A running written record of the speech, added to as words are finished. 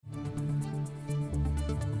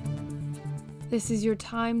This is your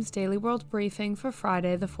Times Daily World Briefing for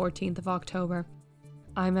Friday, the 14th of October.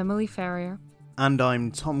 I'm Emily Ferrier. And I'm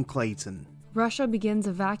Tom Clayton. Russia begins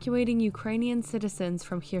evacuating Ukrainian citizens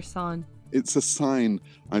from Kherson. It's a sign,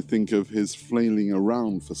 I think, of his flailing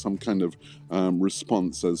around for some kind of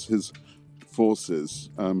response as his forces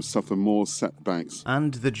suffer more setbacks.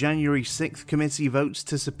 And the January 6th committee votes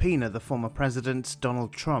to subpoena the former president,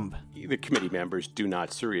 Donald Trump. The committee members do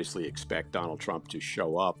not seriously expect Donald Trump to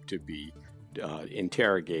show up to be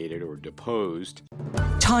interrogated or deposed.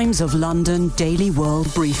 Times of London Daily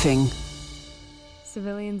World Briefing.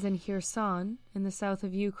 Civilians in Kherson, in the south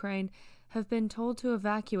of Ukraine, have been told to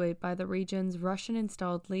evacuate by the region's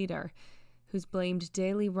Russian-installed leader, who's blamed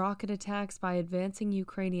daily rocket attacks by advancing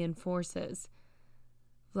Ukrainian forces.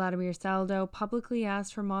 Vladimir Saldo publicly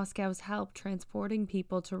asked for Moscow's help transporting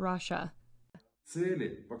people to Russia.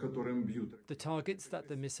 The targets that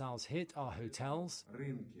the missiles hit are hotels,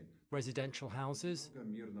 residential houses,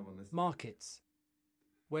 markets,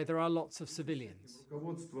 where there are lots of civilians.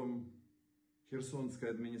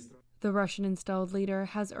 The Russian-installed leader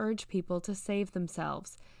has urged people to save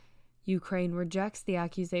themselves. Ukraine rejects the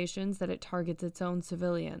accusations that it targets its own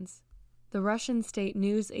civilians. The Russian state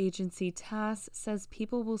news agency TASS says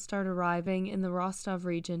people will start arriving in the Rostov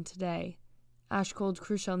region today. Ashkold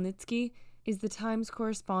Krushelnitsky is the Times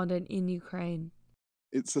correspondent in Ukraine.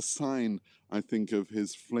 It's a sign, I think, of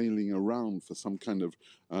his flailing around for some kind of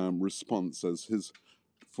response as his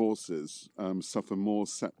forces suffer more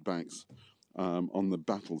setbacks on the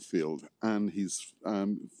battlefield, and he's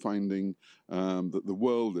finding that the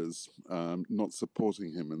world is not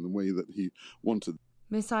supporting him in the way that he wanted.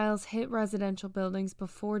 Missiles hit residential buildings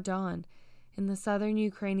before dawn in the southern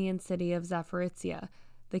Ukrainian city of Zaporizhzhia,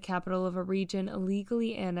 the capital of a region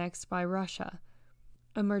illegally annexed by Russia.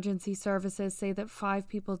 Emergency services say that 5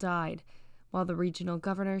 people died, while the regional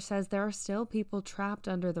governor says there are still people trapped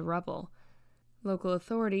under the rubble. Local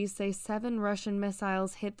authorities say 7 Russian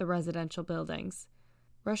missiles hit the residential buildings.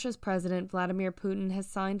 Russia's President Vladimir Putin has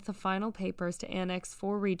signed the final papers to annex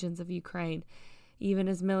 4 regions of Ukraine, even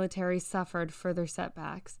as military suffered further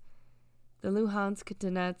setbacks. The Luhansk,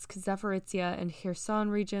 Donetsk, Zaporizhzhia, and Kherson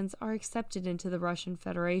regions are accepted into the Russian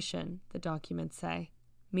Federation, the documents say.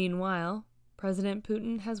 Meanwhile, President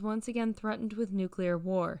Putin has once again threatened with nuclear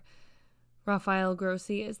war. Rafael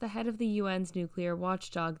Grossi is the head of the UN's nuclear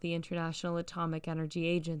watchdog, the International Atomic Energy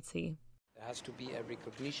Agency. There has to be a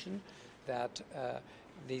recognition that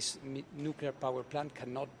this nuclear power plant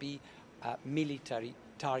cannot be a military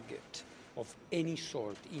target of any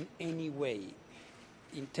sort, in any way,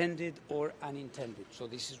 intended or unintended. So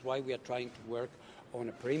this is why we are trying to work on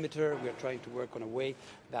a perimeter. We are trying to work on a way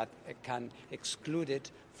that can exclude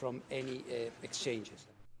it from any exchanges.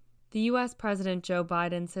 The U.S. President Joe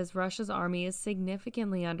Biden says Russia's army is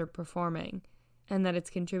significantly underperforming, and that it's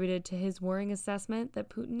contributed to his worrying assessment that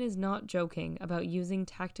Putin is not joking about using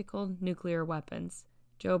tactical nuclear weapons.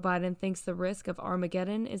 Joe Biden thinks the risk of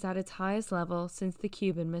Armageddon is at its highest level since the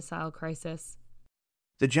Cuban Missile Crisis.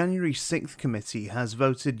 The January 6th committee has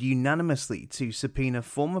voted unanimously to subpoena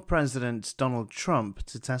former President Donald Trump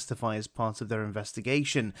to testify as part of their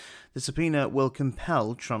investigation. The subpoena will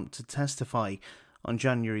compel Trump to testify. On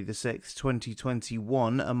January the 6th,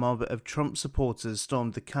 2021, a mob of Trump supporters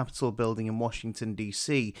stormed the Capitol building in Washington,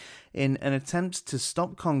 D.C. in an attempt to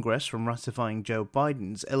stop Congress from ratifying Joe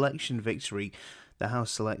Biden's election victory. The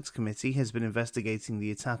House Select Committee has been investigating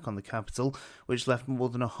the attack on the Capitol, which left more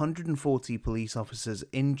than 140 police officers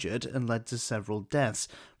injured and led to several deaths,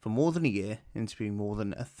 for more than a year, interviewing more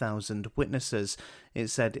than 1,000 witnesses. It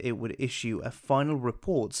said it would issue a final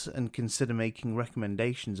report and consider making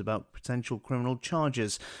recommendations about potential criminal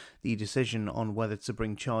charges. The decision on whether to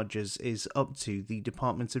bring charges is up to the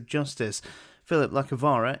Department of Justice. Philip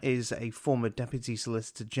Lacavara is a former Deputy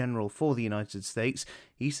Solicitor General for the United States.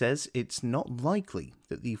 He says it's not likely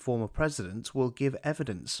that the former president will give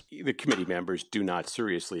evidence. The committee members do not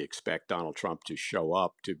seriously expect Donald Trump to show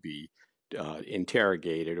up to be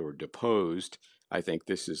interrogated or deposed. I think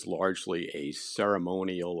this is largely a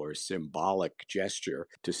ceremonial or symbolic gesture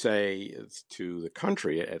to say to the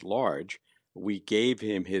country at large, we gave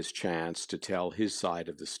him his chance to tell his side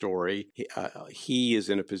of the story. He is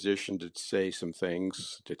in a position to say some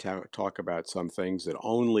things, to talk about some things that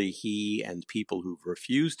only he and people who've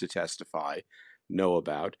refused to testify know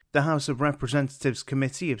about. The House of Representatives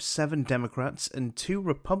committee of 7 Democrats and 2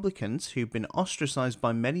 Republicans, who've been ostracized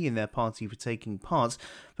by many in their party for taking part,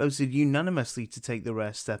 voted unanimously to take the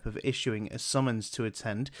rare step of issuing a summons to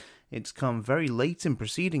attend. It's come very late in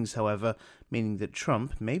proceedings, however, meaning that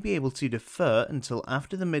Trump may be able to defer until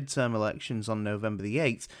after the midterm elections on November the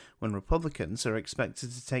 8th, when Republicans are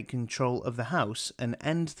expected to take control of the House and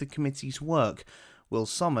end the committee's work. Will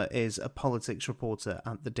Sommer is a politics reporter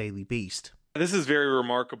at the Daily Beast. This is very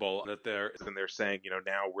remarkable that they're saying,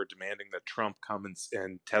 now we're demanding that Trump come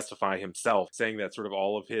and testify himself, saying that sort of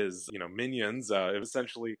all of his, minions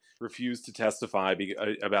essentially refused to testify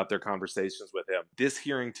about their conversations with him. This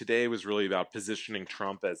hearing today was really about positioning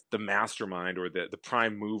Trump as the mastermind or the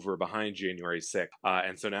prime mover behind January 6th.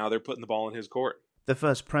 And so now they're putting the ball in his court. The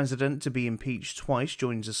first president to be impeached twice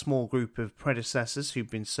joins a small group of predecessors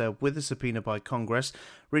who've been served with a subpoena by Congress.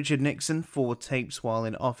 Richard Nixon for tapes while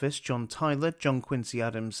in office, John Tyler, John Quincy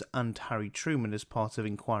Adams and Harry Truman as part of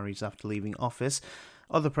inquiries after leaving office.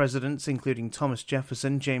 Other presidents, including Thomas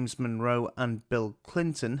Jefferson, James Monroe and Bill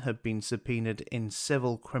Clinton, have been subpoenaed in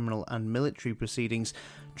civil, criminal and military proceedings.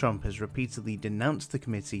 Trump has repeatedly denounced the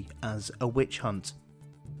committee as a witch hunt.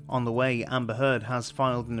 On the way, Amber Heard has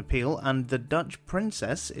filed an appeal and the Dutch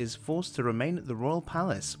princess is forced to remain at the royal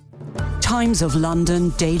palace. Times of London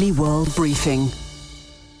Daily World Briefing.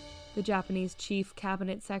 The Japanese Chief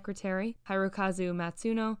Cabinet Secretary, Hirokazu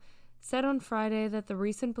Matsuno, said on Friday that the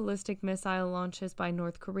recent ballistic missile launches by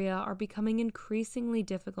North Korea are becoming increasingly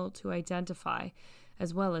difficult to identify,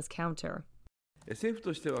 as well as counter.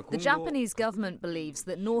 The Japanese government believes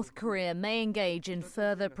that North Korea may engage in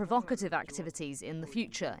further provocative activities in the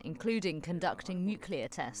future, including conducting nuclear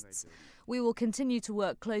tests. We will continue to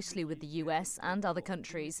work closely with the US and other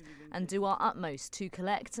countries and do our utmost to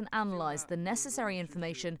collect and analyse the necessary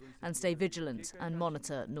information and stay vigilant and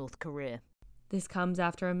monitor North Korea. This comes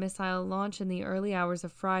after a missile launch in the early hours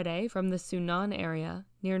of Friday from the Sunan area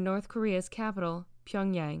near North Korea's capital,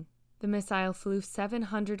 Pyongyang. The missile flew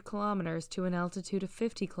 700 kilometers to an altitude of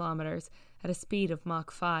 50 kilometers at a speed of Mach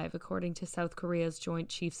 5, according to South Korea's Joint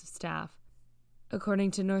Chiefs of Staff. According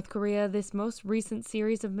to North Korea, this most recent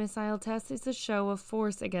series of missile tests is a show of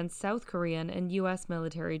force against South Korean and U.S.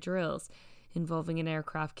 military drills involving an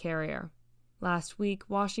aircraft carrier. Last week,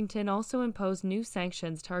 Washington also imposed new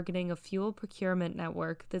sanctions targeting a fuel procurement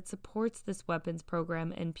network that supports this weapons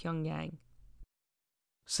program in Pyongyang.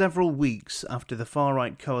 Several weeks after the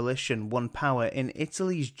far-right coalition won power in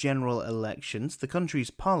Italy's general elections, the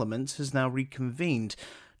country's parliament has now reconvened.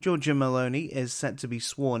 Giorgia Meloni is set to be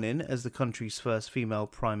sworn in as the country's first female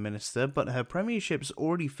prime minister, but her premiership's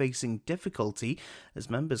already facing difficulty as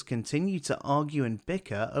members continue to argue and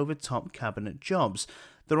bicker over top cabinet jobs.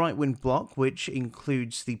 The right-wing bloc, which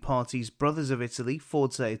includes the party's Brothers of Italy,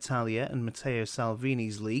 Forza Italia and Matteo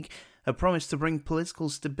Salvini's League, have promised to bring political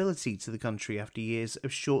stability to the country after years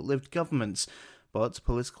of short-lived governments. But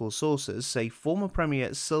political sources say former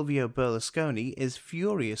Premier Silvio Berlusconi is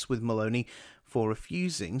furious with Meloni for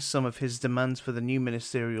refusing some of his demands for the new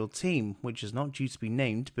ministerial team, which is not due to be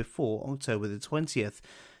named before October the 20th.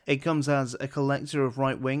 It comes as a collector of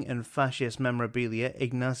right-wing and fascist memorabilia,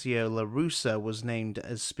 Ignazio La Russa, was named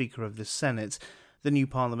as Speaker of the Senate. The new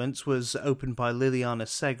parliament was opened by Liliana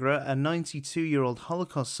Segre, a 92-year-old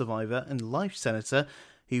Holocaust survivor and life senator,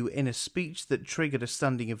 who, in a speech that triggered a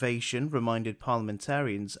standing ovation, reminded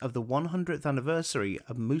parliamentarians of the 100th anniversary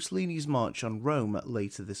of Mussolini's march on Rome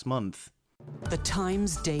later this month. The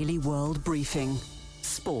Times Daily World Briefing.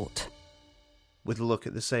 Sport. With a look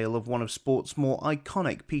at the sale of one of sport's more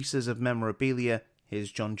iconic pieces of memorabilia,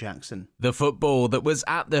 here's John Jackson. The football that was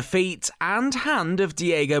at the feet and hand of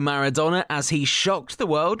Diego Maradona as he shocked the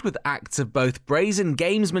world with acts of both brazen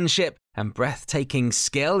gamesmanship and breathtaking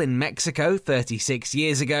skill in Mexico 36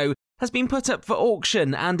 years ago has been put up for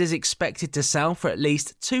auction and is expected to sell for at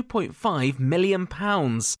least £2.5 million.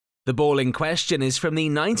 The ball in question is from the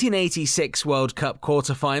 1986 World Cup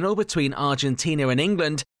quarter-final between Argentina and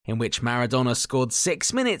England, in which Maradona scored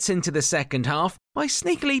 6 minutes into the second half by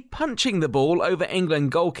sneakily punching the ball over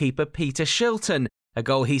England goalkeeper Peter Shilton, a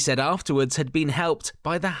goal he said afterwards had been helped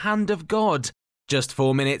by the hand of God. Just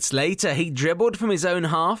 4 minutes later, he dribbled from his own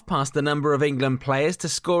half past the number of England players to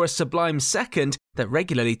score a sublime second that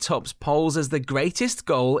regularly tops polls as the greatest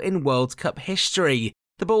goal in World Cup history.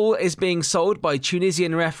 The ball is being sold by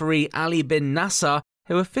Tunisian referee Ali bin Nassar,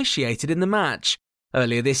 who officiated in the match.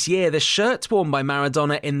 Earlier this year, the shirt worn by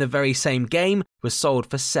Maradona in the very same game was sold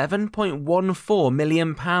for £7.14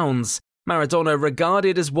 million. Maradona,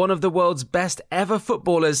 regarded as one of the world's best ever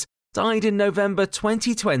footballers, died in November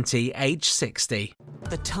 2020, aged 60.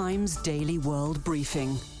 The Times Daily World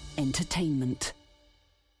Briefing. Entertainment.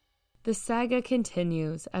 The saga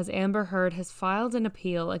continues as Amber Heard has filed an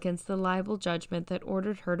appeal against the libel judgment that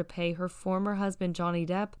ordered her to pay her former husband Johnny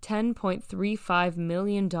Depp $10.35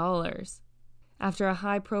 million. After a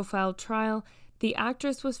high-profile trial, the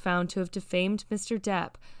actress was found to have defamed Mr.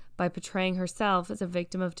 Depp by portraying herself as a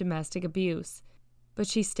victim of domestic abuse. But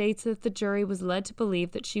she states that the jury was led to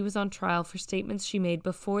believe that she was on trial for statements she made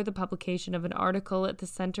before the publication of an article at the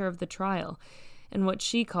center of the trial, and what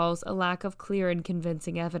she calls a lack of clear and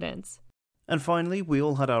convincing evidence. And finally, we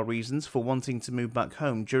all had our reasons for wanting to move back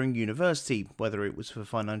home during university, whether it was for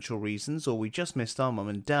financial reasons or we just missed our mum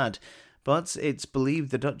and dad. But it's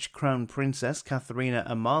believed the Dutch Crown Princess Catharina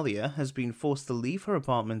Amalia has been forced to leave her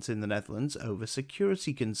apartment in the Netherlands over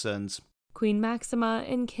security concerns. Queen Maxima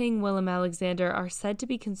and King Willem-Alexander are said to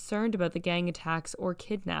be concerned about the gang attacks or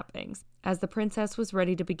kidnappings, as the princess was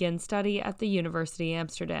ready to begin study at the University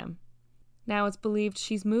Amsterdam. Now it's believed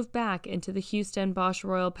she's moved back into the Houston Bosch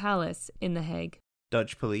Royal Palace in The Hague.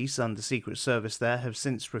 Dutch police and the Secret Service there have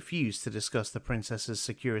since refused to discuss the princess's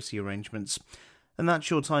security arrangements. And that's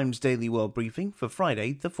your Times Daily World Briefing for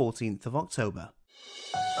Friday, the 14th of October.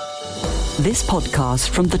 This podcast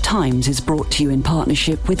from The Times is brought to you in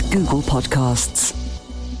partnership with Google Podcasts.